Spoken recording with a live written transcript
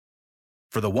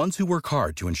For the ones who work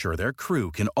hard to ensure their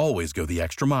crew can always go the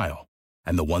extra mile,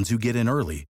 and the ones who get in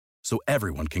early so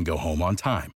everyone can go home on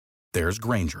time, there's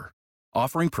Grainger,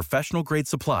 offering professional-grade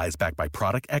supplies backed by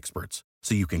product experts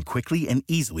so you can quickly and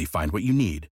easily find what you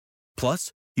need.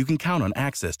 Plus, you can count on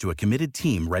access to a committed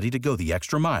team ready to go the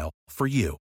extra mile for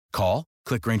you. Call,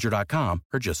 click Grainger.com,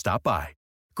 or just stop by.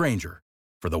 Grainger,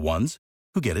 for the ones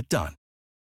who get it done.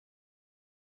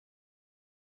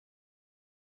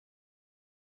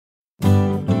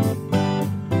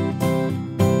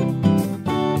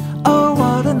 Oh,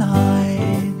 what a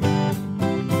night,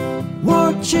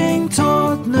 watching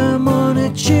Tottenham on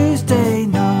a Tuesday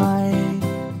night.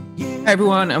 Hey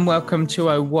everyone, and welcome to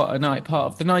Oh What a Night,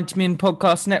 part of the 90 Min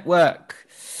Podcast Network.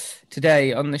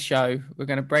 Today on the show, we're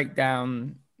going to break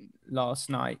down last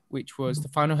night, which was the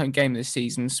final home game of the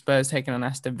season. Spurs taking on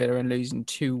Aston Villa and losing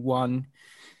 2-1.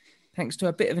 Thanks to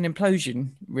a bit of an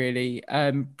implosion, really.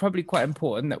 Probably quite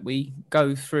important that we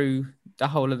go through the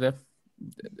whole of the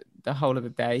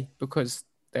day, because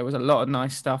there was a lot of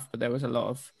nice stuff, but there was a lot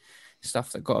of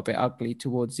stuff that got a bit ugly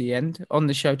towards the end. On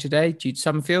the show today, Jude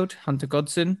Summerfield, Hunter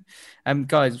Godson.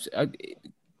 Guys, a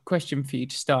question for you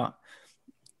to start.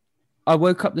 I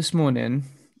woke up this morning,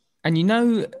 and you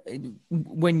know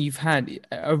when you've had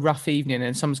a rough evening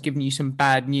and someone's giving you some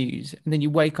bad news, and then you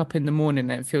wake up in the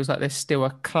morning and it feels like there's still a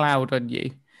cloud on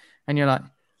you, and you're like,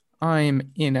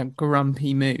 I'm in a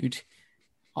grumpy mood.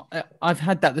 I've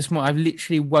had that this morning. I've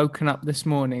literally woken up this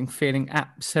morning feeling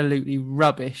absolutely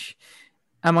rubbish.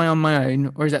 Am I on my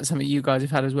own, or is that something you guys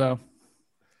have had as well?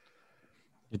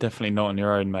 You're definitely not on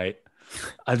your own, mate.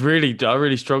 I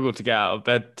really struggled to get out of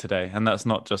bed today, and that's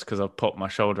not just because I popped my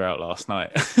shoulder out last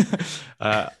night.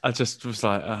 I just was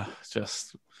like,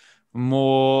 just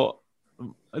more.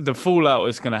 The fallout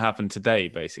is going to happen today,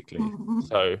 basically.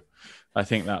 So I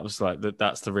think that was like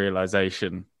that's the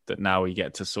realization that now we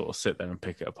get to sort of sit there and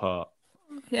pick it apart.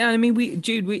 Yeah, I mean,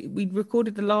 we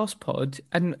recorded the last pod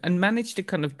and managed to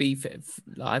kind of be,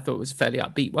 I thought it was a fairly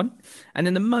upbeat one. And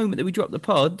then the moment that we dropped the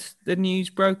pod, the news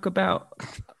broke about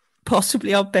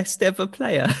possibly our best ever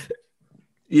player.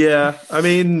 Yeah, I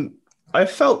mean, I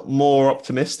felt more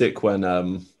optimistic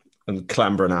when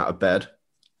clambering out of bed.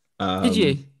 Did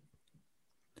you?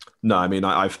 No, I mean,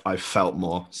 I felt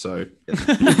more. So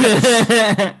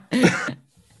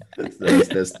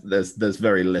there's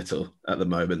very little at the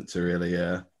moment to really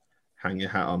hang your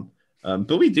hat on.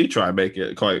 But we do try and make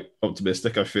it quite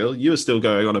optimistic, I feel. You were still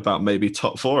going on about maybe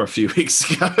top 4 a few weeks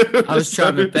ago. I was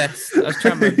trying my best.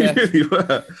 You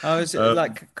were. I was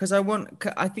because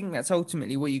I think that's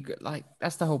ultimately what you get. Like,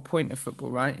 that's the whole point of football,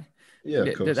 right? Yeah,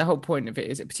 of course. The whole point of it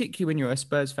is, particularly when you're a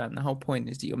Spurs fan, the whole point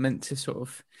is that you're meant to sort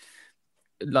of,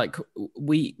 like,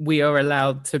 we are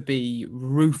allowed to be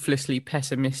ruthlessly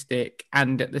pessimistic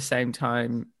and at the same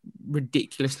time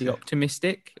ridiculously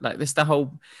optimistic. Like, that's the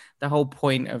whole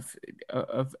point of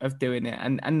doing it.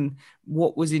 And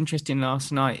what was interesting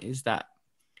last night is that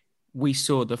we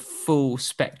saw the full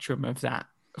spectrum of that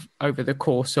over the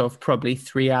course of probably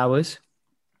 3 hours.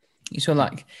 You saw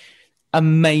like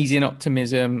amazing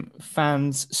optimism,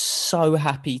 fans so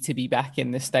happy to be back in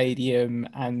the stadium,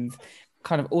 and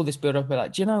kind of all this build up,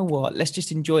 like, do you know what? Let's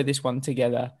just enjoy this one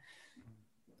together.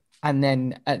 And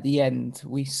then at the end,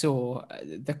 we saw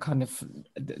the kind of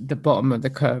the bottom of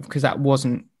the curve, because that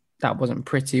wasn't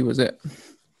pretty, was it?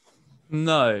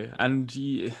 No, and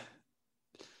you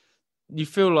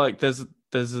feel like there's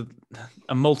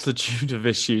a multitude of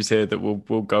issues here that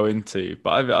we'll go into.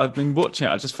 But I've been watching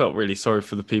it. I just felt really sorry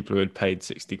for the people who had paid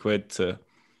 60 quid to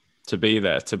be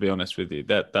there. To be honest with you,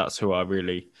 that's who I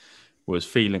really was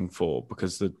feeling for,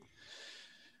 because it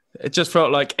just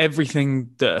felt like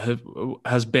everything that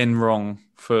has been wrong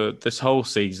for this whole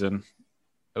season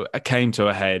came to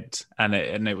a head, and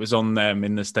it was on them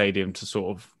in the stadium to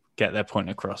sort of get their point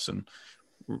across. And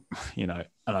and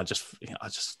I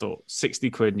just thought 60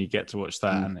 quid and you get to watch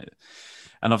that.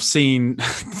 And I've seen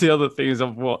the other things,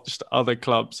 I've watched other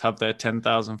clubs have their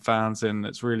 10,000 fans in.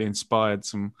 It's really inspired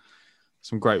some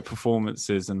great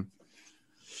performances. And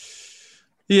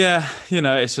yeah,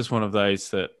 it's just one of those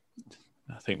that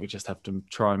I think we just have to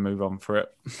try and move on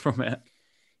from it.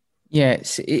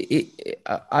 Yes,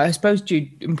 I suppose,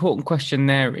 Jude, important question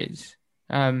there is,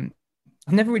 I've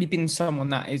never really been someone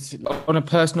that is, on a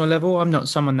personal level, I'm not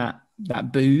someone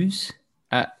that boos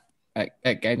at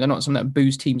games. I'm not someone that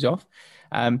boos teams off.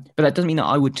 But that doesn't mean that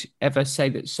I would ever say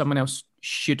that someone else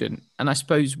shouldn't. And I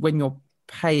suppose when you're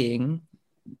paying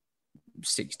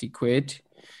 60 quid,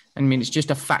 I mean, it's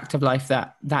just a fact of life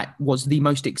that was the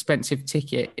most expensive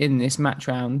ticket in this match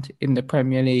round in the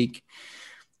Premier League.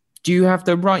 Do you have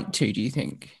the right to, do you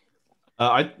think?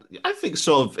 I think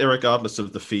sort of irregardless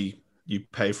of the fee you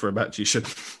pay for a match, you should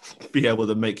be able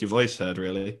to make your voice heard,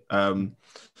 really.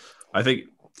 I think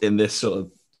in this sort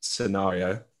of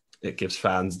scenario, it gives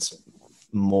fans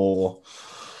more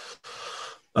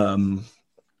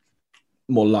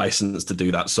license to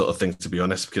do that sort of thing, to be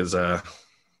honest, because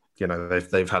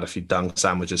they've had a few dung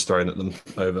sandwiches thrown at them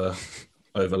over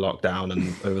lockdown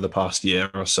and over the past year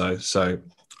or so. So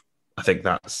I think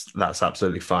that's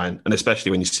absolutely fine, and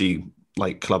especially when you see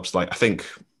like clubs like, I think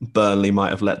Burnley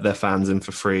might have let their fans in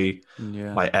for free.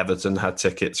 Yeah. Like Everton had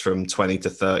tickets from £20 to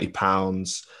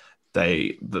 £30.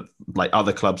 Like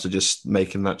other clubs are just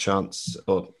making that chance,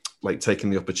 or like taking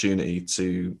the opportunity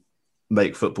to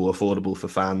make football affordable for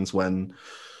fans when,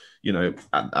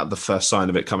 at the first sign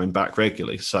of it coming back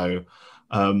regularly. So,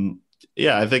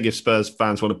 I think if Spurs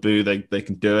fans want to boo, they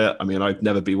can do it. I mean, I'd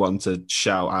never be one to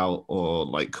shout out or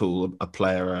like call a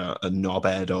player a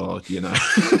knobhead or,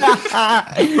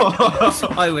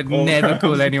 I would never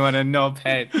call anyone a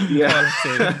knobhead. Yeah.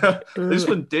 I just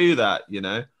wouldn't do that,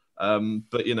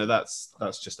 But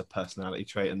that's just a personality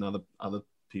trait, and other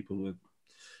people would,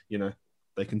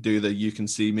 they can do the "you can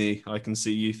see me, I can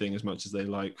see you" thing as much as they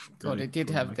like. God, really, it did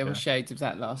have. There were shades of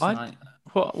that last night.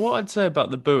 What I'd say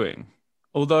about the booing,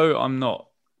 although I'm not,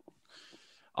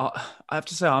 I have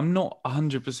to say I'm not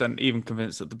 100% even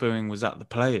convinced that the booing was at the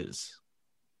players.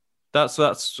 That's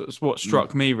what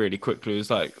struck me really quickly. It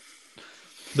was like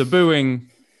the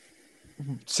booing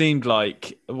seemed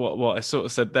like what I sort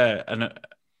of said there, and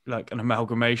like an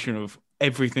amalgamation of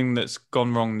everything that's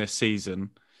gone wrong this season.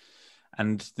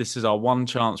 And this is our one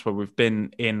chance where we've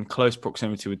been in close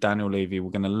proximity with Daniel Levy. We're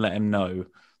going to let him know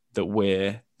that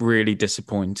we're really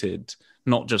disappointed,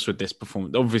 not just with this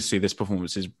performance. Obviously, this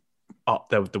performance is up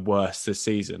there with the worst this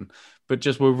season, but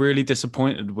just we're really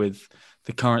disappointed with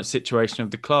the current situation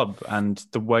of the club and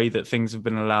the way that things have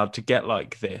been allowed to get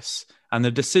like this and the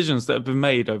decisions that have been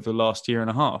made over the last year and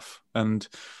a half. And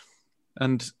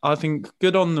I think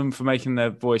good on them for making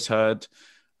their voice heard.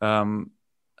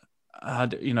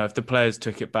 If the players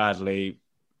took it badly,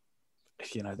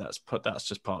 that's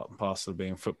just part and parcel of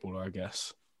being a footballer, I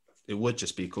guess. It would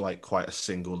just be like quite a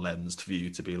single lensed view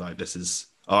to be like, this is,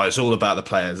 it's all about the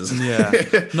players, isn't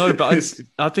it? Yeah. No, but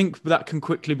I think that can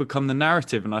quickly become the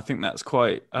narrative, and I think that's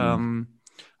quite.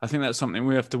 I think that's something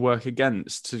we have to work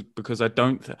against, because I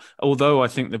don't. Although I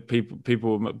think that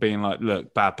people are being like,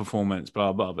 look, bad performance,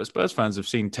 blah blah, but Spurs fans have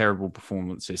seen terrible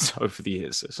performances over the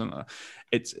years.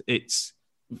 It's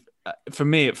for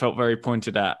me, it felt very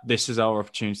pointed at. This is our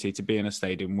opportunity to be in a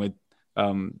stadium with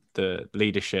the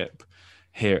leadership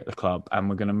here at the club, and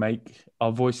we're going to make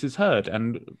our voices heard.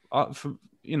 And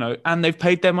and they've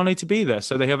paid their money to be there,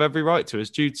 so they have every right to, as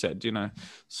Jude said.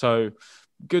 So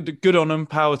good on them,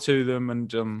 power to them,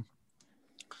 and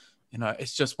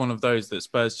it's just one of those that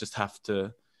Spurs just have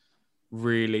to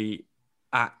really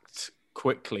act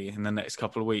quickly in the next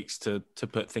couple of weeks to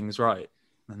put things right.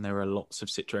 And there are lots of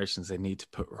situations they need to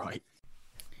put right.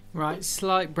 Right,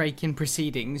 slight break in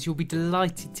proceedings. You'll be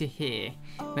delighted to hear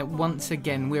that once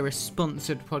again we're a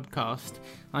sponsored podcast.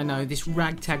 I know, this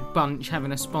ragtag bunch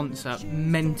having a sponsor,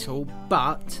 mental,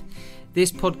 but this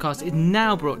podcast is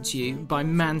now brought to you by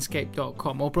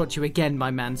Manscaped.com, or brought to you again by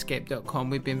Manscaped.com.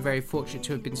 We've been very fortunate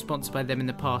to have been sponsored by them in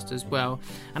the past as well.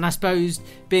 And I suppose,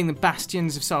 being the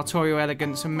bastions of sartorial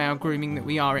elegance and male grooming that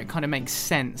we are, it kind of makes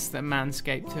sense that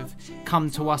Manscaped have come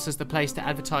to us as the place to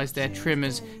advertise their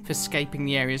trimmers for scaping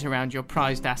the areas around your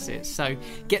prized assets. So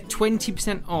get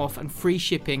 20% off and free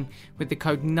shipping with the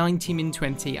code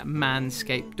 90min20 at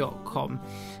Manscaped.com.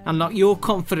 Unlock your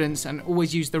confidence and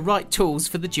always use the right tools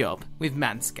for the job with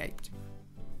Manscaped.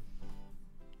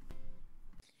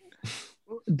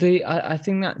 I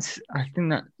think that's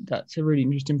a really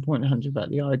interesting point, Hunter, about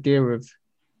the idea of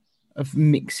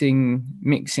mixing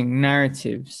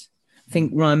narratives. I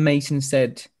think Ryan Mason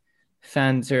said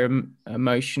fans are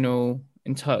emotional,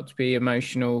 entitled to be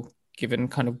emotional, given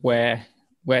kind of where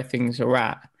things are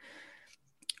at.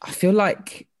 I feel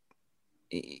like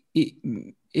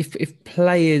if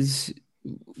players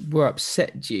were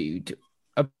upset, Jude,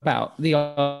 about the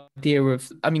idea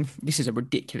of, I mean, this is a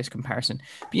ridiculous comparison,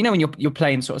 but when you're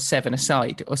playing sort of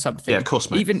 7-a-side or something. Yeah, of course,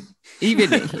 mate.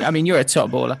 Even I mean, you're a top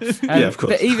baller. Yeah, of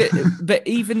course. But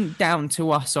even down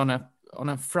to us on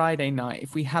a Friday night,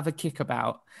 if we have a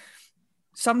kickabout,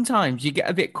 sometimes you get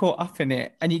a bit caught up in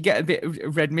it and you get a bit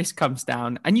of red mist comes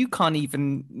down and you can't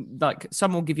even, like,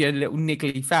 someone will give you a little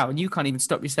niggly foul and you can't even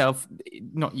stop yourself,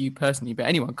 not you personally, but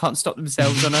anyone can't stop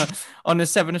themselves on a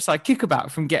 7-a-side kickabout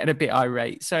from getting a bit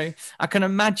irate. So I can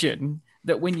imagine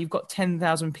that when you've got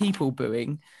 10,000 people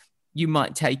booing, you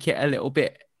might take it a little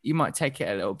bit you might take it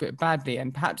a little bit badly.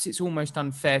 And perhaps it's almost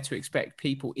unfair to expect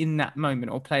people in that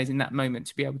moment or players in that moment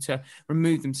to be able to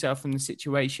remove themselves from the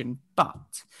situation.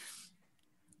 But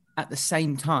at the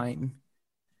same time,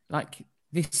 like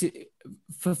this,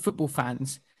 for football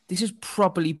fans, this has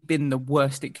probably been the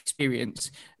worst experience.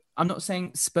 I'm not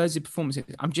saying Spurs' performances.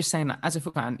 I'm just saying that as a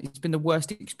football fan, it's been the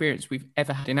worst experience we've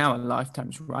ever had in our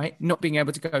lifetimes, right? Not being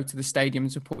able to go to the stadium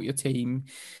and support your team,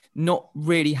 not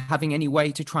really having any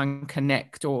way to try and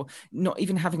connect, or not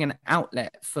even having an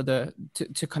outlet for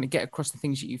to kind of get across the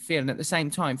things that you feel. And at the same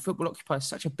time, football occupies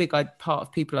such a big part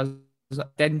of people's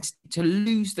identity. To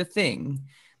lose the thing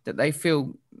that they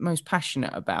feel most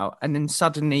passionate about, and then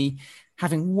suddenly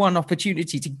having one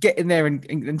opportunity to get in there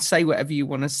and say whatever you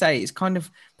want to say, it's kind of,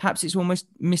 perhaps it's almost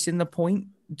missing the point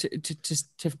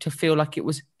to feel like it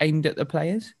was aimed at the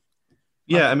players.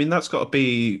 Yeah, I mean, that's got to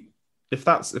be, if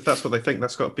that's what they think,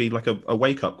 that's got to be like a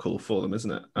wake up call for them,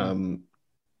 isn't it?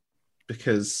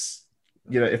 Because,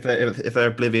 you know, if they're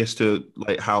oblivious to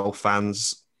like how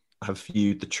fans have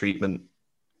viewed the treatment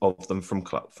of them from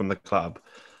the club,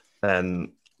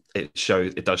 then it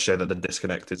does show that the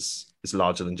disconnect is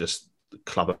larger than just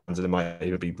club fans, and it might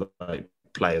even be like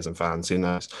players and fans. Who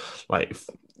knows? Like, if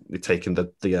you're taking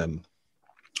the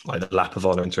lap of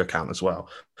honour into account as well.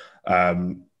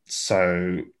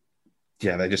 So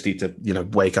yeah, they just need to, you know,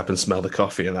 wake up and smell the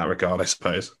coffee in that regard, I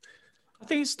suppose. I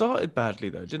think it started badly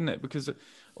though, didn't it? Because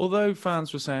although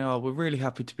fans were saying, "Oh, we're really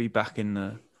happy to be back in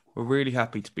the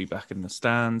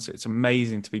stands. It's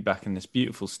amazing to be back in this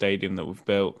beautiful stadium that we've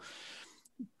built,"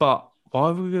 but why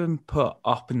have we been put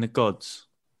up in the gods?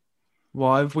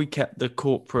 Why have we kept the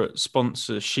corporate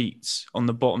sponsor sheets on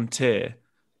the bottom tier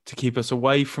to keep us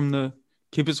away from the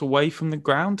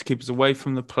ground, to keep us away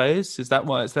from the players? Is that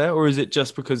why it's there? Or is it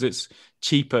just because it's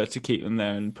cheaper to keep them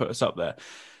there and put us up there?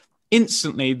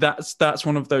 Instantly, that's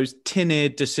one of those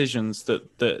tin-eared decisions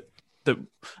that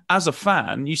as a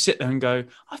fan, you sit there and go,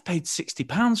 I've paid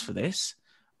 £60 for this.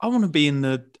 I want to be in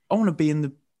the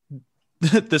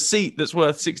the seat that's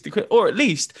worth 60 quid, or at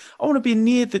least I want to be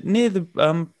near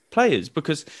the players,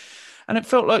 because, and it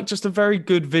felt like just a very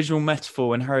good visual metaphor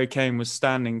when Harry Kane was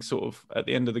standing sort of at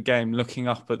the end of the game looking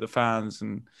up at the fans,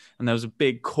 and there was a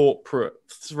big corporate,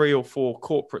 3 or 4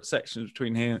 corporate sections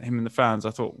between him and the fans.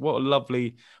 I thought, what a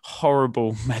lovely,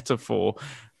 horrible metaphor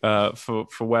for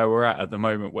where we're at the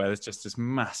moment, where there's just this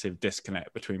massive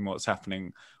disconnect between what's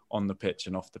happening on the pitch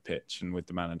and off the pitch, and with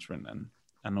the management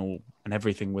and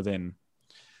everything within.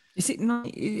 Is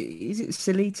it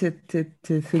silly to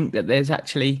think that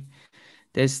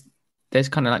there's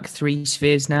kind of like 3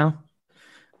 spheres now?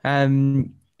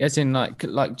 As in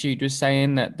like Jude was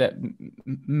saying, that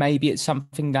maybe it's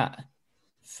something that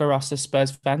for us as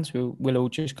Spurs fans we'll all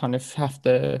just kind of have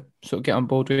to sort of get on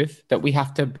board with, that we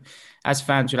have to, as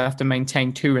fans, we'll have to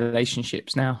maintain 2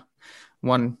 relationships now.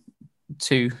 1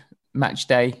 to match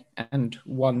day and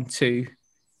 1 to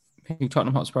who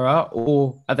Tottenham Hotspur are,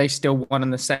 or are they still one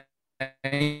and the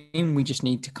same? We just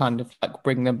need to kind of like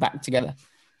bring them back together.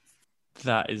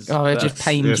 That is. Oh, it just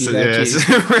pained you there, Jude.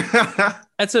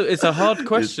 It's a hard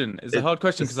question. It's a hard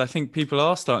question because I think people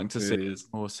are starting to see it as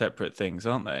more separate things,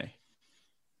 aren't they?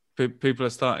 People are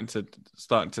starting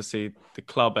to see the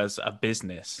club as a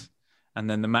business, and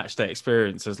then the match day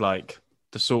experience as like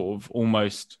the sort of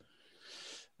almost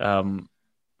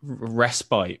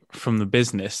respite from the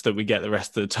business that we get the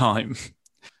rest of the time.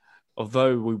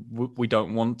 Although we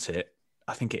don't want it,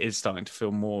 I think it is starting to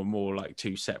feel more and more like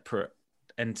 2 separate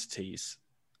entities,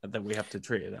 that we have to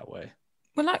treat it that way.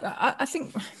 Well, I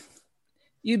think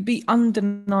you'd be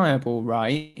undeniable,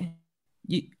 right?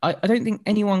 I don't think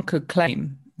anyone could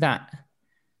claim that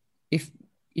if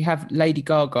you have Lady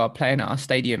Gaga playing at our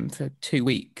stadium for 2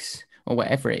 weeks or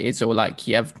whatever it is, or like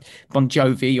you have Bon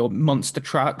Jovi or Monster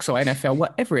Trucks or NFL,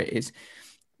 whatever it is,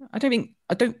 I don't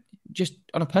just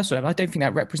on a personal level, I don't think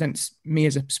that represents me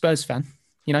as a Spurs fan.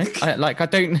 You know,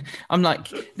 I'm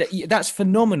like, that's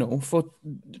phenomenal for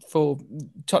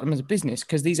Tottenham as a business,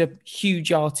 because these are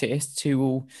huge artists who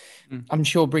will, I'm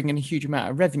sure, bring in a huge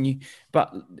amount of revenue.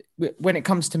 But when it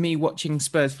comes to me watching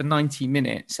Spurs for 90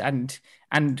 minutes and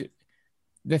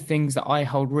the things that I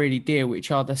hold really dear,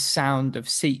 which are the sound of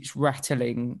seats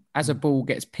rattling as a ball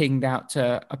gets pinged out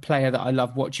to a player that I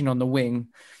love watching on the wing,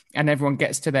 and everyone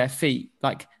gets to their feet,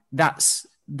 like that's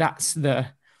the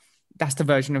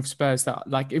version of Spurs that,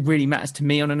 like, it really matters to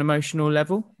me on an emotional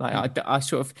level. Like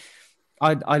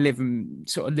I live and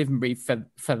breathe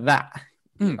for that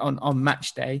on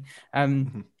match day.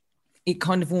 It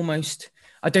kind of almost,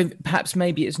 perhaps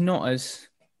maybe it's not as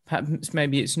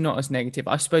negative.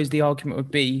 I suppose the argument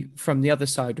would be from the other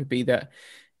side would be that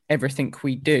everything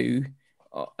we do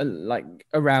like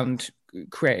around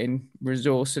creating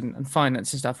resource and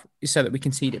finance and stuff, so that we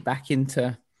can seed it back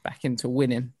into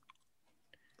winning.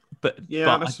 But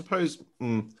I suppose.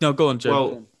 No, go on, Joe.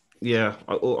 Well, yeah.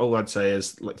 All I'd say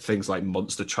is like things like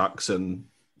monster trucks and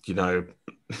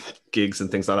gigs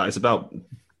and things like that. It's about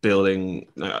building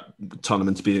Tottenham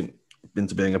into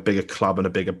being a bigger club and a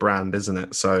bigger brand, isn't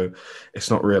it? So it's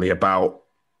not really about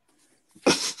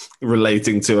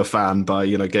relating to a fan by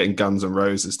getting Guns N'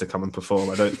 Roses to come and perform.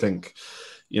 I don't think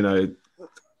 10%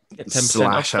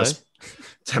 Slash off, has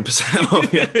 10%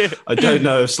 off. Yeah. I don't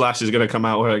know if Slash is going to come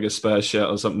out wearing a Spurs shirt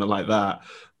or something like that,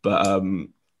 but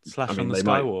Slash on the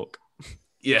Skywalk.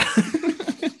 Yeah.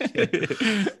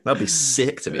 That'd be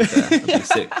sick, to be fair. That'd be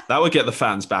sick. That would get the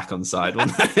fans back on side,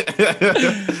 wouldn't it?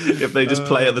 If they just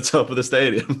play at the top of the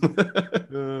stadium.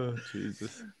 Oh,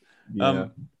 Jesus.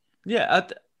 Yeah.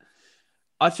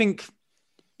 I think,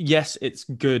 yes, it's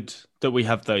good that we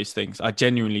have those things. I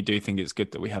genuinely do think it's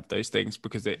good that we have those things,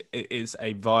 because it is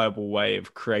a viable way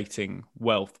of creating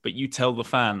wealth. But you tell the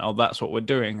fan, oh, that's what we're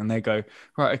doing. And they go,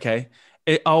 right, okay.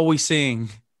 Are we seeing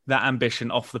that ambition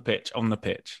off the pitch, on the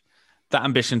pitch? That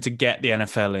ambition to get the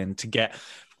NFL in, to get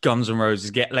Guns N'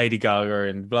 Roses, get Lady Gaga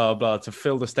in, blah, blah, to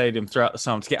fill the stadium throughout the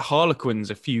summer, to get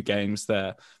Harlequins a few games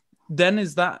there. Then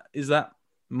is that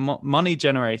money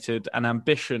generated and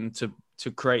ambition to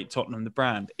create Tottenham, the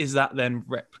brand? Is that then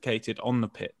replicated on the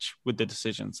pitch with the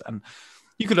decisions? And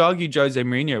you could argue Jose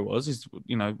Mourinho he's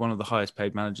one of the highest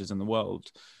paid managers in the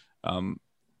world.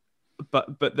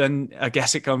 But then I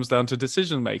guess it comes down to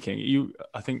decision making.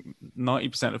 I think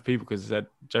 90% of people could have said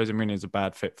Jose Mourinho is a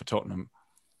bad fit for Tottenham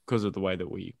because of the way that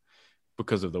we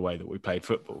played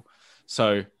football.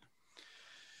 So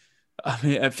I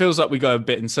mean, it feels like we go a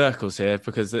bit in circles here,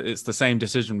 because it's the same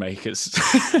decision makers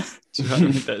do you know what I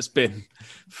mean? That's been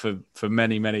for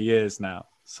many, many years now.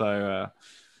 So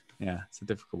it's a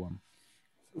difficult one.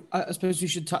 I suppose we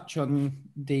should touch on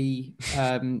the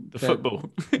football,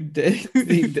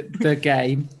 the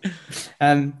game.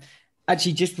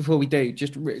 Actually, just before we do,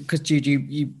 just because Jude,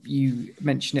 you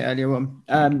mentioned it earlier on,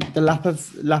 the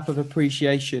lap of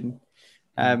appreciation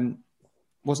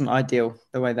wasn't ideal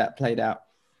the way that played out.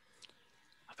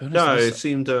 No, it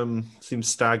seemed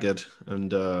staggered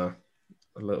and a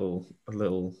little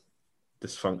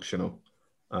dysfunctional,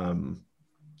 and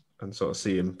sort of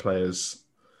seeing players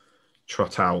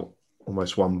trot out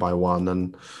almost one by one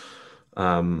and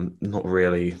not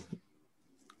really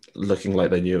looking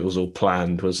like they knew it was all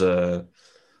planned was a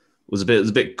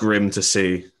bit grim to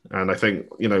see. And I think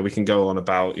we can go on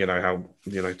about how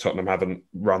Tottenham haven't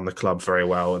run the club very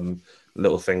well and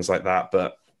little things like that,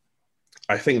 but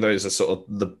I think those are sort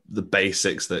of the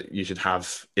basics that you should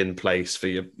have in place for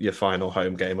your final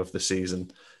home game of the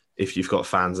season, if you've got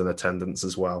fans in attendance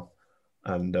as well.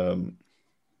 And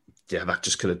that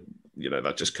just could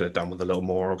have done with a little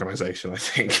more organisation, I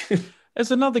think.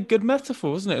 It's another good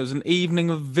metaphor, isn't it? It was an evening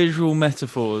of visual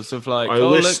metaphors of like. I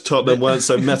wish Tottenham weren't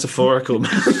so metaphorical.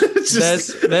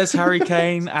 There's Harry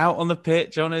Kane out on the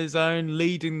pitch on his own,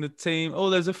 leading the team. Oh,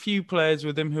 there's a few players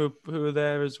with him who are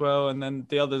there as well, and then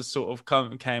the others sort of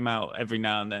came out every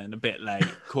now and then, a bit late,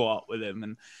 caught up with him,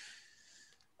 and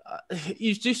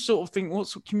you just sort of think, what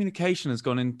sort of communication has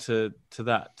gone into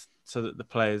that, so that the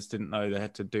players didn't know they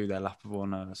had to do their lap of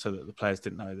honour, so that the players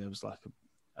didn't know there was like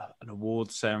an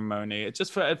award ceremony. It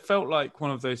felt like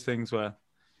one of those things where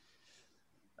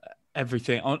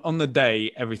everything on the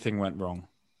day, everything went wrong.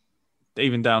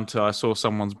 Even down to, I saw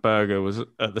someone's burger was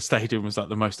at the stadium was like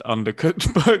the most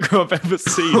undercooked burger I've ever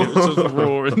seen. It was just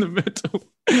raw in the middle.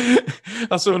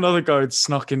 I saw another guy had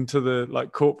snuck into the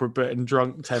like corporate bit and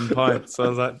drunk 10 pints. So I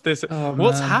was like,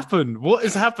 what's happened? What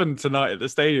has happened tonight at the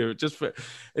stadium?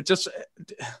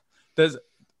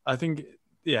 I think,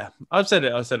 yeah, I said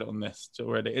it on this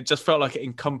already. It just felt like it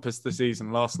encompassed the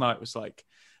season. Last night was like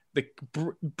the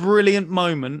brilliant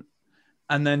moment,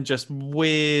 and then just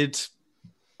weird,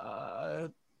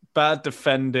 bad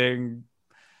defending,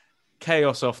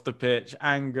 chaos off the pitch,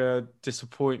 anger,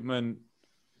 disappointment,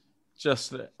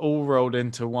 just all rolled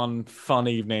into one fun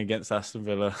evening against Aston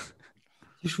Villa.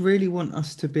 Just really want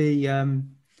us to be.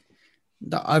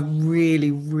 That I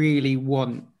really, really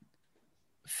want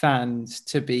fans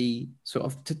to be sort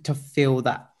of to feel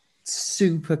that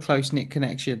super close-knit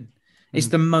connection. It's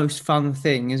the most fun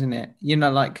thing, isn't it?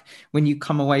 Like when you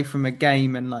come away from a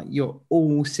game and like you're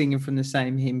all singing from the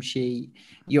same hymn sheet,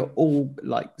 you're all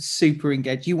like super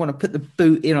engaged. You want to put the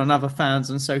boot in on other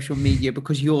fans on social media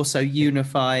because you're so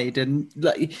unified. And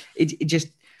like it just,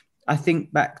 I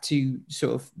think back to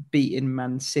sort of beating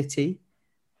Man City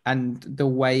and the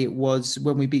way it was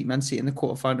when we beat Man City in the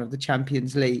quarterfinal of the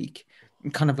Champions League.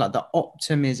 kind of like the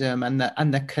optimism and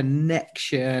the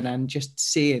connection, and just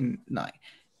seeing like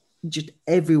just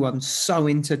everyone so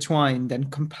intertwined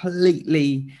and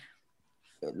completely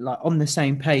like on the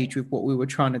same page with what we were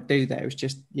trying to do there. It's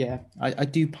just, I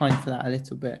do pine for that a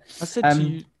little bit.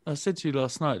 I said to you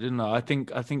last night, didn't I? I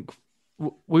think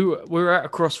we were at a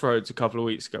crossroads a couple of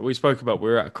weeks ago. We spoke about we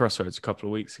were at a crossroads a couple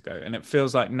of weeks ago, and it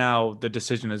feels like now the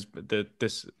decision is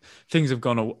things have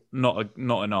gone not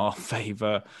in our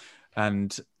favour,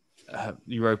 and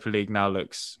Europa League now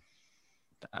looks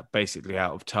basically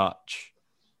out of touch.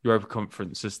 Europa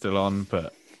Conference is still on,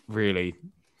 but really,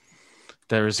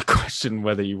 there is a question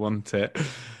whether you want it.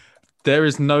 There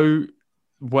is no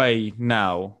way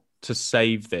now to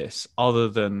save this other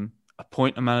than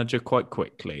appoint a manager quite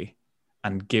quickly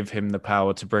and give him the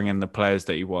power to bring in the players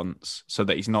that he wants, so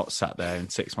that he's not sat there in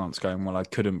 6 months going, well, I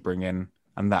couldn't bring in,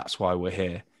 and that's why we're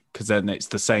here. Because then it's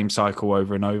the same cycle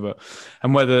over and over.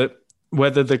 And whether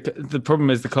the problem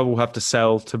is the club will have to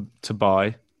sell to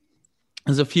buy.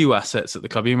 There's a few assets at the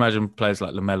club. You imagine players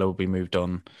like Lamela will be moved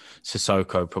on.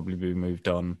 Sissoko probably be moved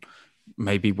on.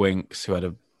 Maybe Winks, who had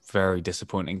a very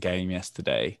disappointing game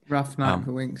yesterday. Rough night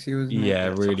for Winks. He was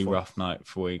really rough night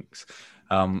for Winks.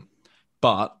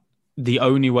 But the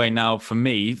only way now for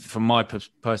me, from my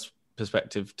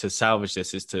perspective, to salvage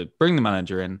this is to bring the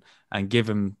manager in and give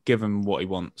him what he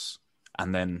wants.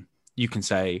 And then you can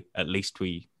say, at least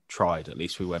we tried, at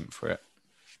least we went for it.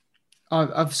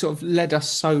 I've sort of led us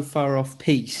so far off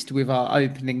piste with our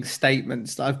opening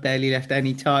statements that I've barely left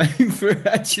any time for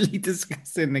actually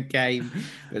discussing the game.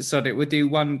 But sod it, we'll do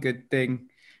one good thing,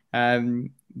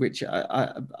 which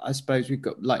I suppose we've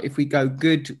got. Like, if we go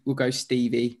good, we'll go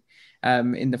Stevie.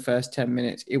 In the first 10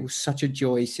 minutes, it was such a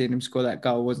joy seeing him score that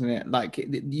goal, wasn't it? Like,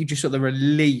 you just saw the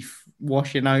relief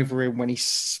washing over him when he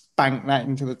spanked that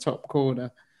into the top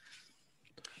corner.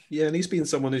 Yeah, and he's been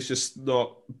someone who's just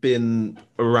not been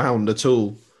around at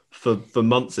all for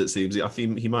months, it seems. I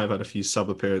think he might have had a few sub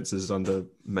appearances under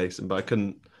Mason, but I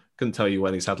couldn't tell you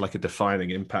when he's had like a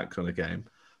defining impact on a game.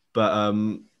 But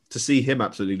to see him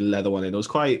absolutely leather one in, it was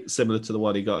quite similar to the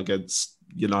one he got against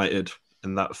United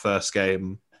in that first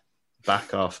game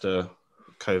back after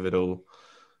COVID all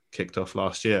kicked off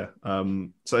last year.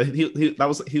 So he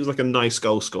was like a nice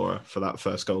goal scorer for that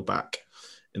first goal back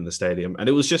in the stadium, and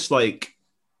it was just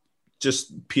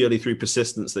purely through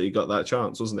persistence that he got that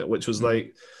chance, wasn't it? Which was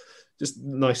like just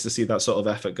nice to see that sort of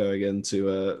effort going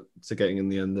into getting in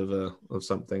the end of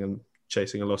something and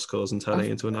chasing a lost cause and turning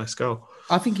it into a nice goal.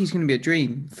 I think he's going to be a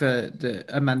dream for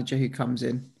a manager who comes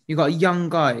in. You've got a young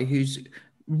guy who's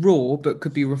raw but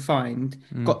could be refined,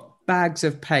 got bags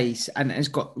of pace, and has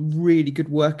got really good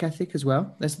work ethic as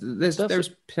well. There's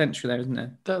potential there, isn't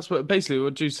there? That's what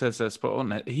Juice says there, spot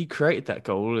on it. He created that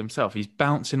goal himself. He's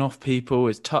bouncing off people.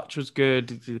 His touch was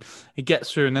good. He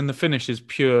gets through, and then the finish is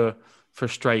pure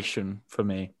frustration for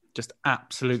me. Just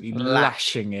absolutely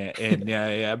lashing it in.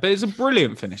 Yeah. But it's a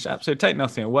brilliant finish. Absolutely, take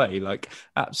nothing away. Like,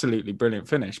 absolutely brilliant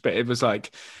finish. But it was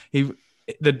like the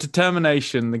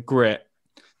determination, the grit,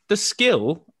 the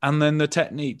skill, and then the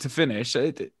technique to finish.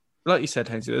 Like you said,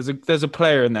 Hainsey, there's a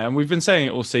player in there, and we've been saying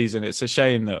it all season. It's a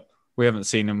shame that we haven't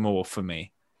seen him more, for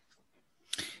me.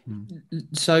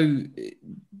 So,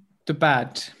 the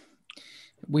bad,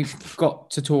 we've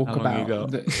got to talk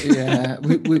about.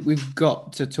 We've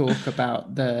got to talk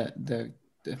about the.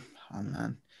 Oh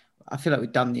man, I feel like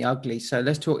we've done the ugly. So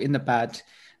let's talk in the bad.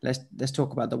 Let's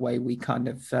talk about the way we kind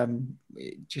of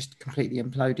just completely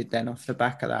imploded then off the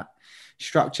back of that.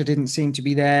 Structure didn't seem to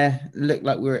be there. Looked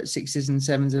like we were at 6s and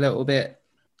 7s a little bit.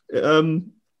 The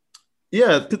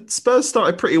Spurs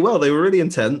started pretty well. They were really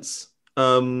intense. They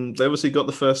obviously got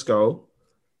the first goal.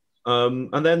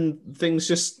 And then things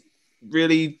just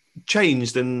really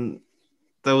changed, and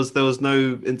there was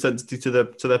no intensity to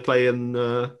their play. And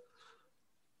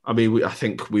I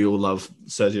think we all love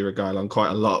Sergio Reguilón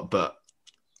quite a lot, but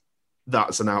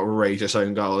that's an outrageous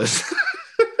own goal.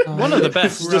 One of the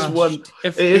best. Just one.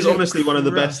 It is honestly one of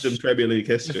the best in Premier League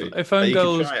history. If own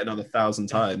goals, you could try it another 1,000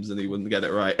 times and he wouldn't get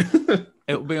it right.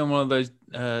 It will be on one of those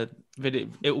video.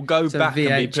 It will go back and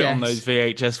be put on those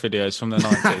VHS videos from the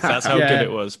 90s. That's how good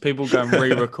it was. People go and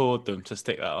re-record them to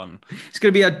stick that on. It's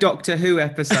going to be a Doctor Who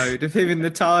episode of him in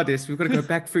the TARDIS. We've got to go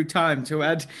back through time to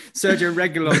add Sergio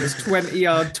Reguilón's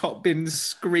 20-yard top bin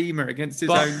screamer against his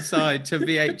own side to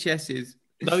VHSs.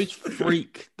 Those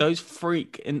freak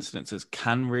incidences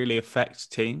can really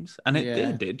affect teams, and it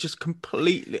did. It just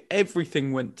completely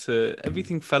everything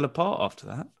fell apart after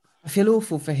that. I feel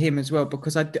awful for him as well,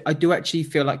 because I do actually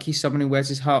feel like he's someone who wears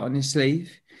his heart on his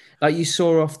sleeve. Like, you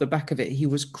saw off the back of it, he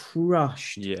was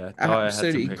crushed. Yeah,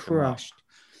 absolutely crushed.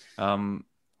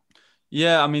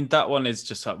 Yeah, I mean, that one is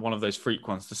just like one of those freak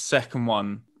ones. The second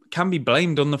one can be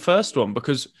blamed on the first one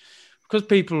because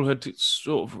people had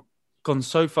sort of gone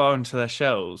so far into their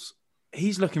shells.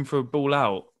 He's looking for a ball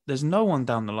out. There's no one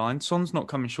down the line. Son's not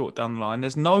coming short down the line.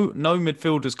 There's no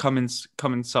midfielders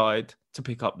come inside to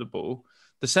pick up the ball.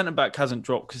 The centre back hasn't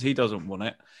dropped because he doesn't want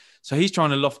it. So he's trying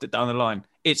to loft it down the line.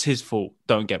 It's his fault.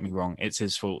 Don't get me wrong. It's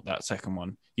his fault, that second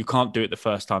one. You can't do it the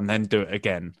first time, then do it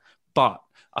again. But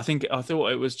I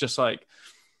thought it was just like,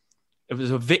 it was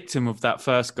a victim of that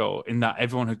first goal in that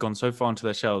everyone had gone so far into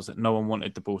their shells that no one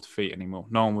wanted the ball to feet anymore.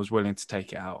 No one was willing to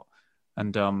take it out.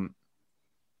 And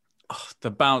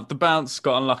the bounce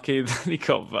got unlucky. Then he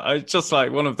got, it's just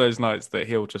like one of those nights that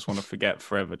he'll just want to forget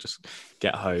forever. Just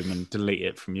get home and delete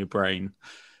it from your brain.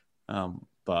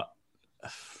 But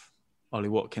Ollie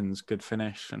Watkins, good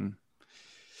finish, and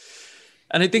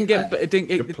it didn't get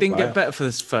better for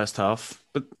this first half.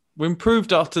 But we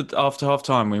improved after half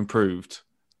time. We improved.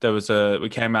 We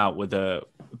came out with a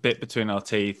bit between our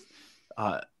teeth.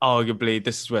 Arguably,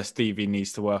 this is where Stevie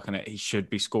needs to work on it. He should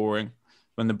be scoring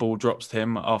when the ball drops to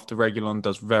him after Reguilon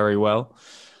does very well.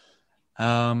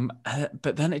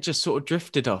 But then it just sort of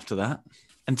drifted after that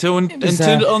until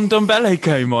Ndombele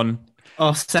came on.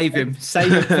 Oh, save him for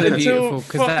the beautiful,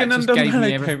 because that just gave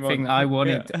me everything I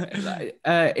wanted.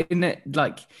 Yeah.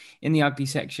 In the ugly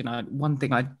section, one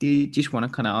thing I did just want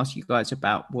to kind of ask you guys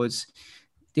about was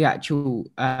the actual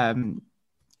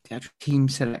team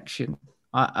selection.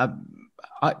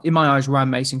 In my eyes, Ryan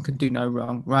Mason could do no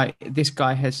wrong, right? This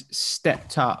guy has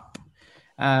stepped up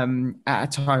at a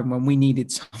time when we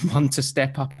needed someone to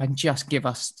step up and just give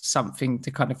us something to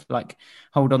kind of like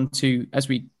hold on to as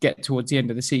we get towards the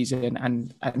end of the season.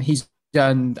 And he's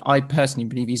done. I personally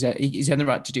believe he's in the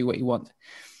right to do what he wants.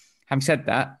 Having said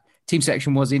that, team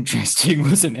selection was interesting,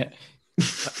 wasn't it?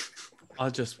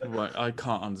 I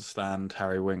can't understand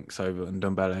Harry Winks over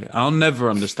Ndombele. I'll never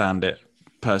understand it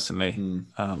personally.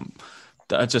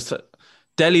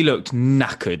 Delhi looked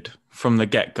knackered from the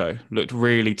get-go. Looked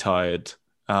really tired.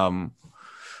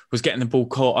 Was getting the ball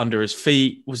caught under his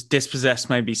feet. Was dispossessed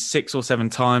maybe 6 or 7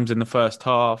 times in the first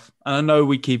half. And I know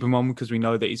we keep him on because we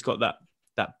know that he's got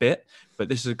that bit. But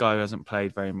this is a guy who hasn't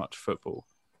played very much football.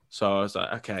 So I was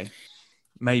like, okay,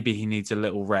 maybe he needs a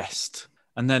little rest.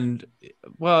 And then,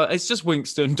 well, it's just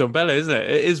Winks and Ndombele, isn't it?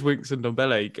 It is Winks and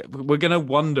Ndombele. We're going to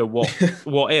wonder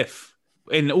what if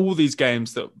in all these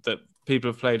games that people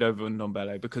have played over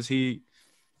Ndombele, because he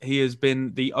has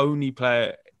been the only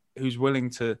player who's willing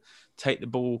to take the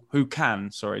ball, who can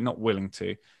take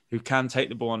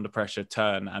the ball under pressure,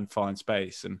 turn and find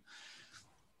space.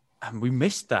 And we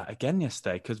missed that again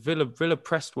yesterday because Villa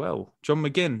pressed well. John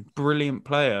McGinn, brilliant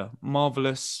player,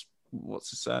 marvellous. What's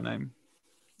his surname?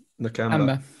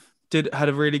 Nakamba had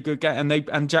a really good game,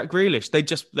 and Jack Grealish.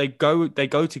 They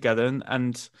go together,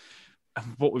 and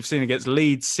what we've seen against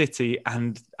Leeds, City,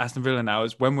 and Aston Villa now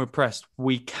is when we're pressed,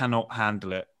 we cannot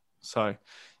handle it. So,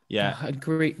 yeah,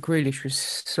 Grealish was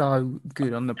so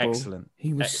good on the ball. Excellent.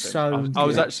 He was so good. I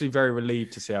was actually very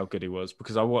relieved to see how good he was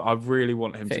because I really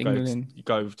want him to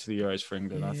go to the Euros for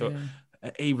England. Yeah. I thought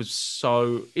he was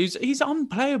he's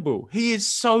unplayable. He is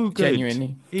so good.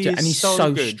 Genuinely. He's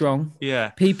so strong. Yeah.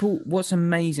 What's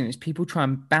amazing is people try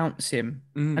and bounce him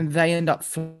and they end up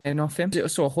flying off him. I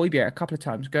saw Højbjerg a couple of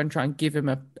times go and try and give him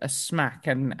a smack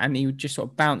and he would just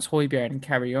sort of bounce Højbjerg and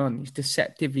carry on. He's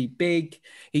deceptively big.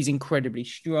 He's incredibly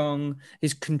strong.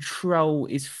 His control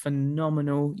is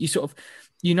phenomenal.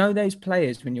 You know those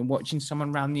players when you're watching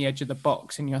someone around the edge of the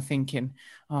box and you're thinking,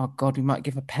 oh God, we might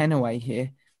give a pen away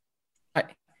here.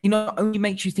 He not only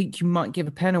makes you think you might give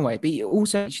a pen away, but he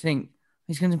also makes you think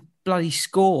he's going to bloody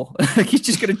score. He's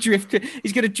just going to drift.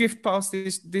 He's going to drift past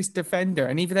this defender,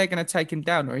 and either they're going to take him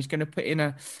down, or he's going to put in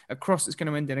a cross that's going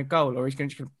to end in a goal, or he's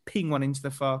going to ping one into the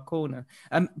far corner.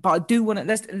 But I do want to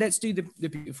let's do the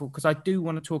beautiful, because I do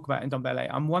want to talk about Ndombele.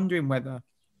 I'm wondering whether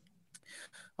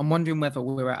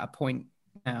we're at a point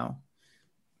now.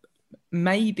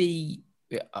 Maybe.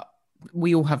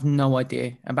 We all have no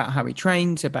idea about how he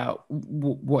trains, about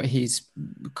what his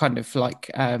kind of like,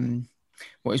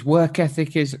 what his work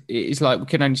ethic is like. We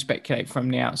can only speculate from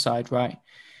the outside, right?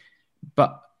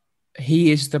 But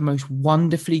he is the most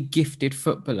wonderfully gifted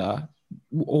footballer,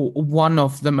 or one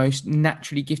of the most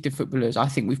naturally gifted footballers I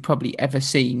think we've probably ever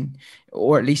seen,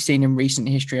 or at least seen in recent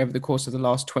history over the course of the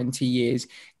last 20 years,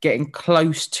 getting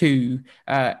close to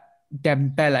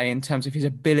Dembele in terms of his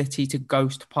ability to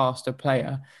ghost past a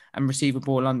player and receive a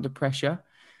ball under pressure.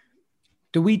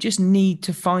 Do we just need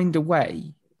to find a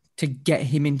way to get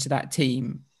him into that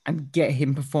team and get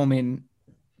him performing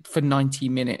for 90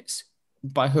 minutes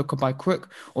by hook or by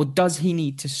crook? Or does he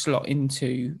need to slot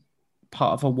into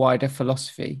part of a wider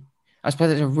philosophy? I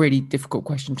suppose it's a really difficult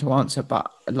question to answer,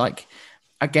 but like,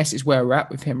 I guess it's where we're at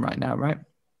with him right now, right?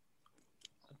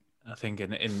 I think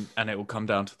and it will come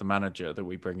down to the manager that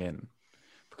we bring in.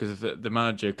 Because if the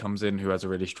manager comes in who has a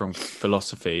really strong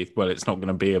philosophy, well, it's not going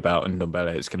to be about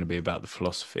Ndombele, it's going to be about the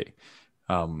philosophy.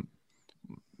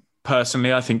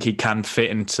 Personally, I think he can fit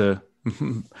into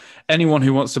anyone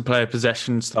who wants to play a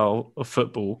possession style of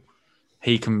football.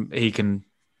 He can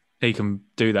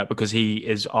do that because he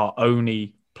is our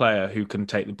only player who can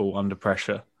take the ball under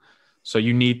pressure. So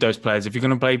you need those players. If you're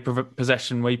going to play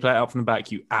possession where you play it out from the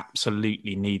back, you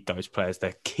absolutely need those players.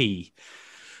 They're key.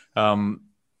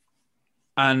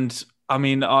 And I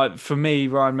mean, for me,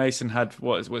 Ryan Mason had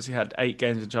he had 8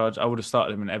 games in charge. I would have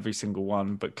started him in every single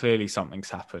one, but clearly something's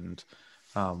happened.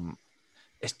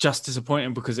 It's just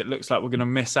disappointing because it looks like we're going to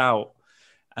miss out,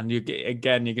 and you're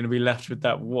going to be left with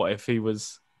that. What if he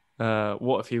was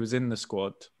in the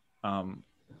squad?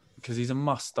 Because he's a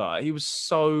must start. He was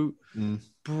so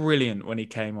brilliant when he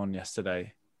came on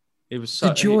yesterday. It was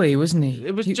the joy, wasn't he?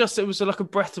 It was like a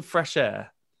breath of fresh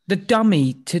air. The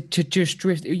dummy to just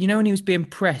drift, when he was being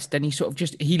pressed and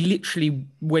he literally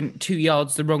went 2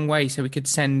 yards the wrong way so we could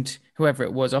send whoever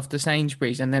it was off to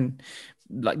Sainsbury's and then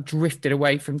like drifted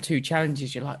away from 2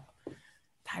 challenges. You're like,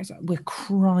 we're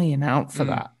crying out for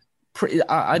that.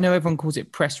 I know everyone calls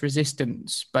it press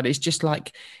resistance, but it's just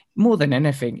like more than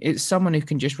anything, it's someone who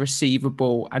can just receive a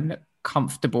ball and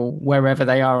comfortable wherever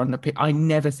they are on the pitch. I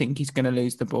never think he's going to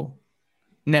lose the ball.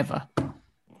 Never.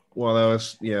 Well, there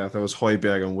was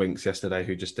Højbjerg and Winks yesterday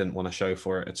who just didn't want to show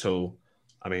for it at all.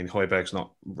 I mean, Højbjerg's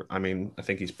not. I mean, I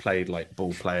think he's played like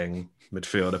ball playing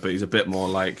midfielder, but he's a bit more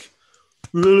like,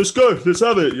 let's go, let's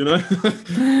have it, a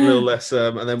little less.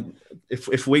 And then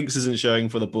if Winks isn't showing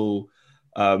for the ball,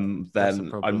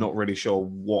 then I'm not really sure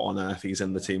what on earth he's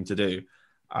in the team to do.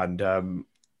 And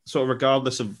sort of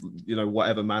regardless of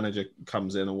whatever manager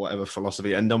comes in or whatever philosophy,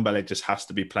 Ndombele just has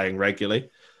to be playing regularly.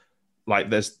 Like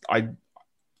I'm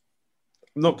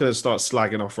not going to start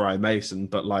slagging off Ryan Mason,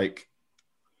 but like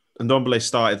Ndombele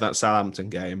started that Southampton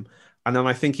game, and then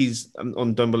I think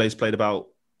Ndombele's played about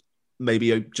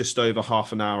maybe just over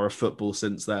half an hour of football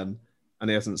since then, and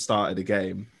he hasn't started a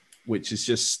game, which is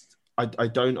just I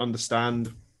don't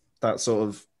understand that sort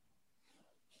of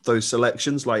those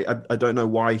selections. Like I don't know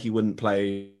why he wouldn't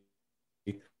play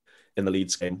in the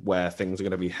Leeds game where things are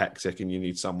going to be hectic and you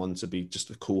need someone to be just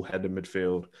a cool head in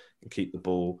midfield and keep the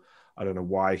ball. I don't know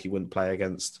why he wouldn't play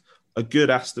against a good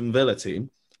Aston Villa team.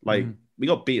 Like we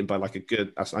got beaten by like a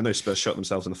good. I know Spurs shot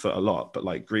themselves in the foot a lot, but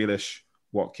like Grealish,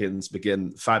 Watkins,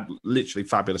 McGinn, literally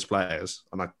fabulous players,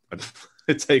 and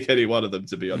I'd take any one of them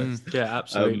to be honest. Yeah,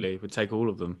 absolutely. We'd take all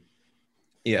of them.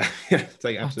 Yeah,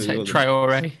 take absolutely all of them.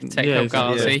 Traore, take El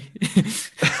Ghazi.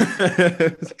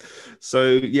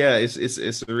 So yeah,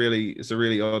 it's a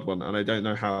really odd one, and I don't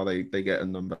know how they get a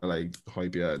Ndombele,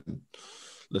 Højbjerg, and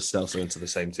Lo Celso into the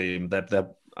same team. They're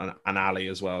an alley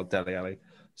as well, Dele Alli.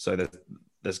 So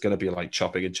there's going to be like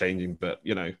chopping and changing, but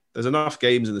there's enough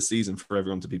games in the season for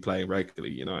everyone to be playing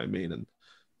regularly. You know what I mean? And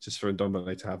just for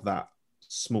Ndombele to have that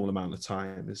small amount of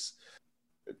time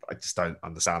I just don't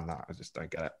understand that. I just don't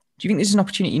get it. Do you think there's an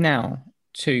opportunity now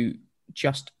to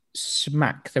just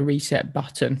smack the reset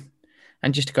button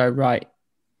and just to go, right,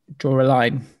 draw a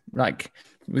line? Like,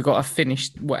 we've got to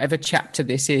finish whatever chapter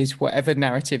this is, whatever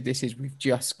narrative this is, we've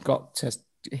just got to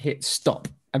hit stop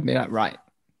and be like, right,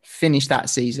 finish that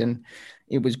season.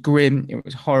 It was grim. It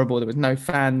was horrible. There was no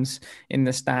fans in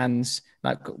the stands.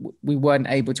 Like, we weren't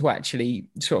able to actually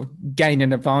sort of gain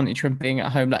an advantage from being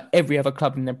at home like every other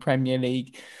club in the Premier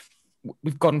League.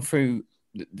 We've gone through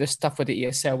the stuff with the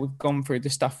ESL. We've gone through the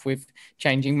stuff with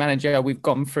changing manager. We've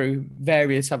gone through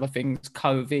various other things,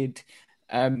 COVID,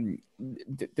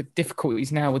 the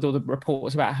difficulties now with all the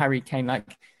reports about Harry Kane.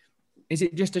 Like, is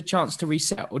it just a chance to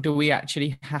reset, or do we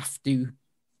actually have to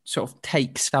sort of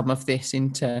take some of this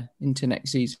into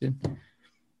next season?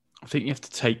 I think you have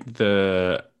to take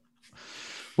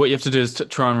what you have to do is to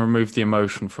try and remove the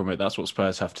emotion from it. That's what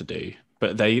Spurs have to do.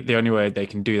 But the only way they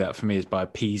can do that for me is by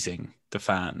appeasing the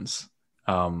fans.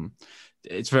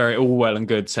 It's very all well and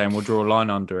good saying we'll draw a line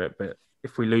under it, but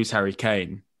if we lose Harry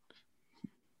Kane,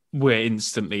 we're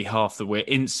instantly half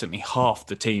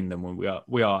the team than when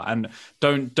we are. And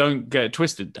don't get it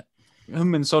twisted.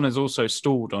 Heung-min Son is also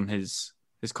stalled on his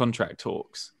contract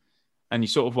talks, and you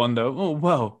sort of wonder, oh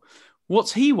well,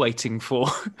 what's he waiting for?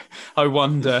 I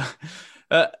wonder.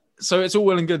 So it's all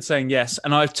well and good saying yes,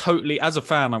 and I've totally, as a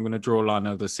fan, I'm going to draw a line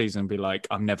over the season and be like,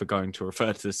 I'm never going to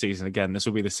refer to the season again. This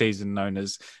will be the season known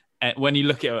as when you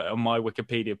look at it on my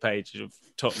Wikipedia page of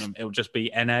Tottenham, it'll just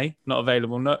be NA, not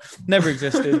available, never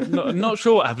existed. not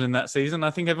sure what happened in that season.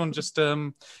 I think everyone just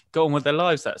got on with their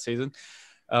lives that season.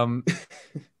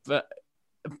 But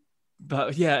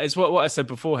yeah, it's what I said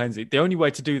before, Hainsey. The only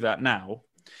way to do that now,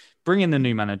 bring in the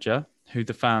new manager who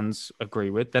the fans agree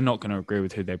with. They're not going to agree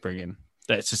with who they bring in.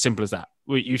 It's as simple as that.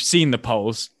 You've seen the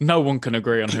polls. No one can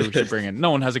agree on who we should bring in.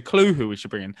 No one has a clue who we should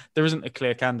bring in. There isn't a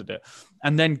clear candidate.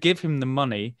 And then give him the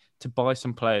money to buy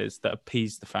some players that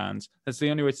appease the fans. That's the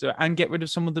only way to do it. And get rid of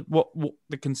some of what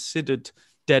the considered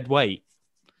dead weight.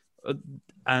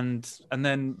 And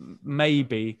then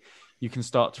maybe you can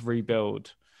start to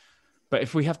rebuild. But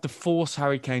if we have to force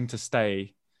Harry Kane to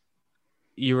stay,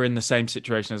 you're in the same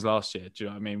situation as last year. Do you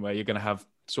know what I mean? Where you're going to have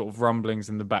sort of rumblings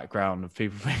in the background of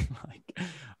people being like,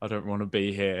 I don't want to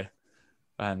be here.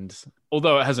 And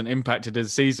although it hasn't impacted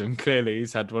his season, clearly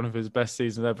he's had one of his best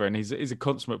seasons ever. And he's a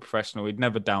consummate professional. He'd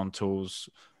never down tools.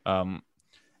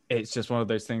 It's just one of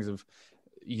those things of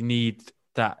you need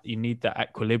that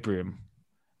equilibrium,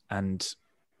 and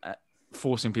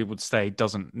forcing people to stay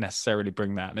doesn't necessarily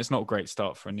bring that. And it's not a great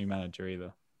start for a new manager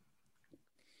either.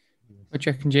 What do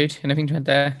you reckon, Jude? Anything to add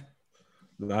there?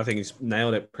 I think he's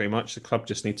nailed it pretty much. The club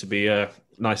just need to be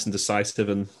nice and decisive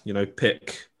and,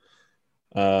 pick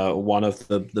one of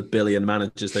the billion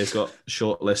managers they've got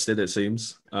shortlisted, it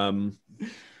seems.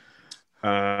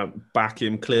 Back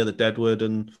him, clear the deadwood.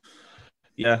 And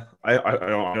yeah, I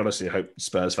honestly hope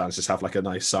Spurs fans just have like a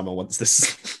nice summer once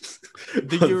this,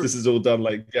 this is all done.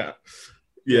 Like, yeah,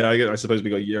 I suppose we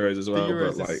got Euros as well. The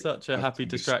Euros but is such a happy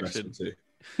distraction.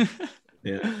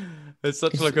 Yeah, it's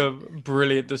such like a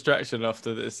brilliant distraction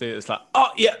after this. It's like, oh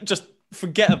yeah, just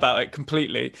forget about it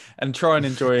completely and try and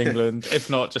enjoy England. If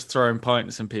not, just throwing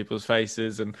pints in people's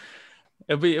faces, and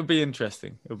it'll be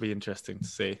interesting. It'll be interesting to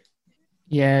see.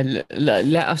 Yeah,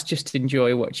 let us just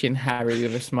enjoy watching Harry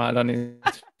with a smile on his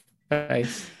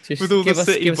face. Just with all the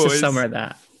City boys. Give us a summer of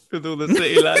that. With all the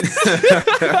City lads.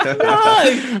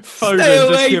 Foden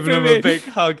just giving him a big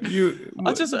hug.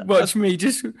 Watch me.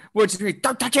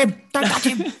 Don't touch him. Don't touch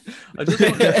him. I just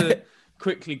wanted to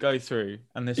quickly go through,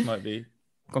 and this might be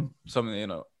something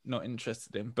you're not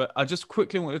interested in, but I just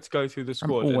quickly wanted to go through the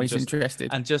squad. I'm always interested.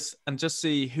 And just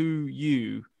see who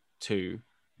you two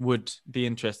would be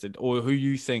interested, or who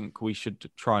you think we should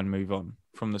try and move on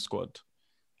from the squad.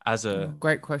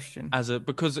 Great question.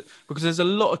 Because there's a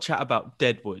lot of chat about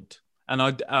deadwood, and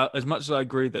I as much as I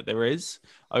agree that there is,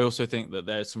 I also think that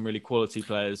there's some really quality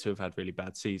players who have had really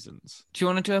bad seasons. Do you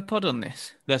want to do a pod on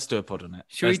this? Let's do a pod on it.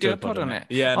 Should we do a pod on it?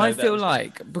 Yeah, I feel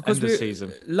like because the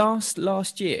season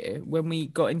last year when we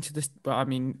got into this,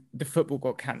 the football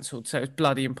got cancelled, so it's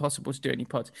bloody impossible to do any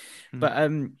pods. But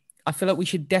I feel like we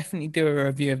should definitely do a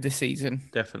review of the season.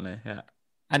 Definitely, yeah,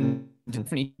 and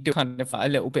definitely do kind of a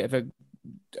little bit of a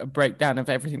breakdown of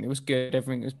everything that was good,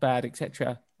 everything that was bad,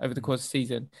 etc. over the course of the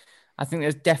season. I think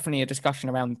there's definitely a discussion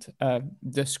around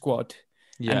the squad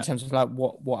in terms of like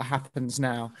what happens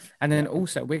now. And then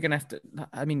also we're going to have to,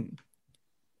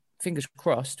 fingers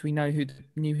crossed, we know who the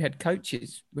new head coach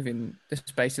is within the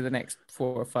space of the next 4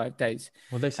 or 5 days.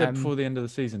 Well, they said before the end of the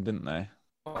season, didn't they?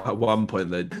 At one point,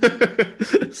 they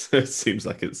so it seems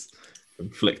like it's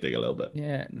conflicting a little bit.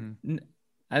 Yeah.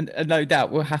 And no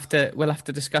doubt we'll have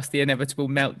to discuss the inevitable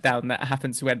meltdown that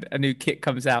happens when a new kit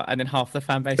comes out and then half the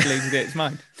fan base loses its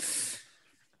mind.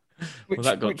 Well,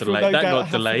 that got delayed. That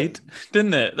got delayed,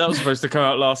 didn't it? That was supposed to come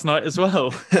out last night as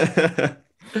well.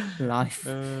 Life.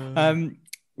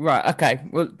 Right. Okay.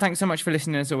 Well, thanks so much for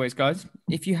listening as always, guys.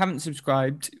 If you haven't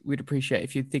subscribed, we'd appreciate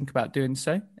if you'd think about doing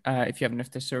so. If you haven't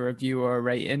left us a review or a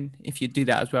rating, if you do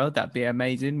that as well, that'd be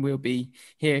amazing. We'll be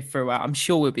here for a while. I'm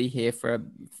sure we'll be here for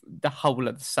the whole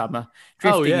of the summer,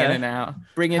 drifting in and out,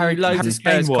 bringing loads of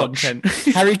Spurs content.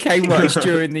 Harry Kane watch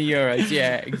during the Euros.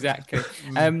 Yeah, exactly.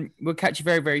 We'll catch you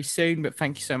very, very soon. But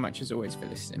thank you so much as always for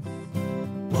listening.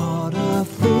 What a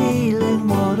feeling,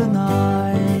 what a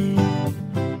night.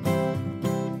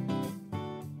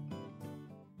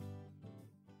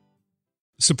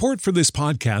 Support for this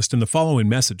podcast and the following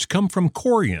message come from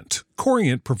Corient.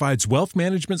 Corient provides wealth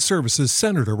management services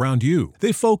centered around you.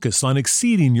 They focus on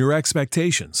exceeding your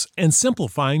expectations and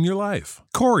simplifying your life.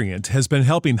 Corient has been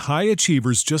helping high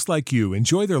achievers just like you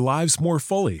enjoy their lives more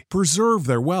fully, preserve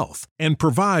their wealth, and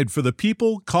provide for the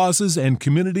people, causes, and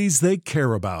communities they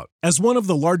care about. As one of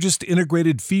the largest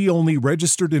integrated fee-only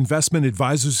registered investment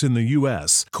advisors in the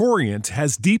U.S., Corient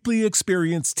has deeply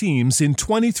experienced teams in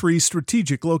 23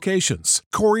 strategic locations.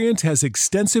 Corient has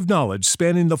extensive knowledge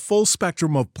spanning the full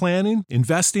spectrum of planning, planning,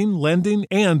 investing, lending,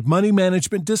 and money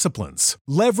management disciplines.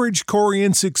 Leverage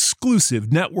Corient's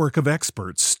exclusive network of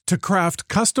experts to craft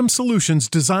custom solutions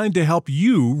designed to help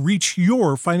you reach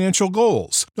your financial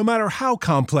goals, no matter how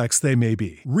complex they may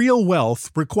be. Real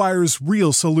wealth requires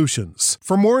real solutions.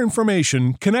 For more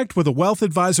information, connect with a wealth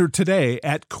advisor today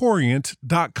at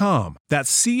Corient.com.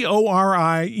 That's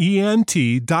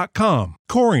Corient.com.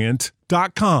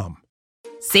 Corient.com.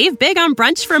 Save big on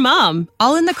brunch for mom,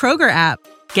 all in the Kroger app.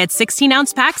 Get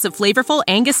 16-ounce packs of flavorful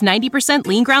Angus 90%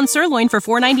 lean ground sirloin for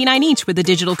 $4.99 each with a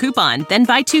digital coupon. Then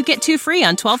buy 2, get 2 free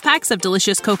on 12 packs of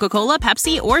delicious Coca-Cola,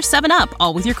 Pepsi, or 7-Up,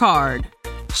 all with your card.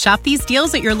 Shop these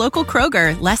deals at your local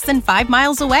Kroger, less than 5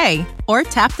 miles away. Or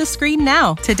tap the screen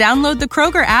now to download the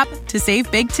Kroger app to save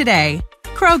big today.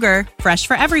 Kroger, fresh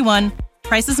for everyone.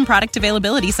 Prices and product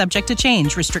availability subject to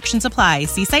change. Restrictions apply.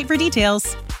 See site for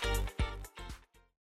details.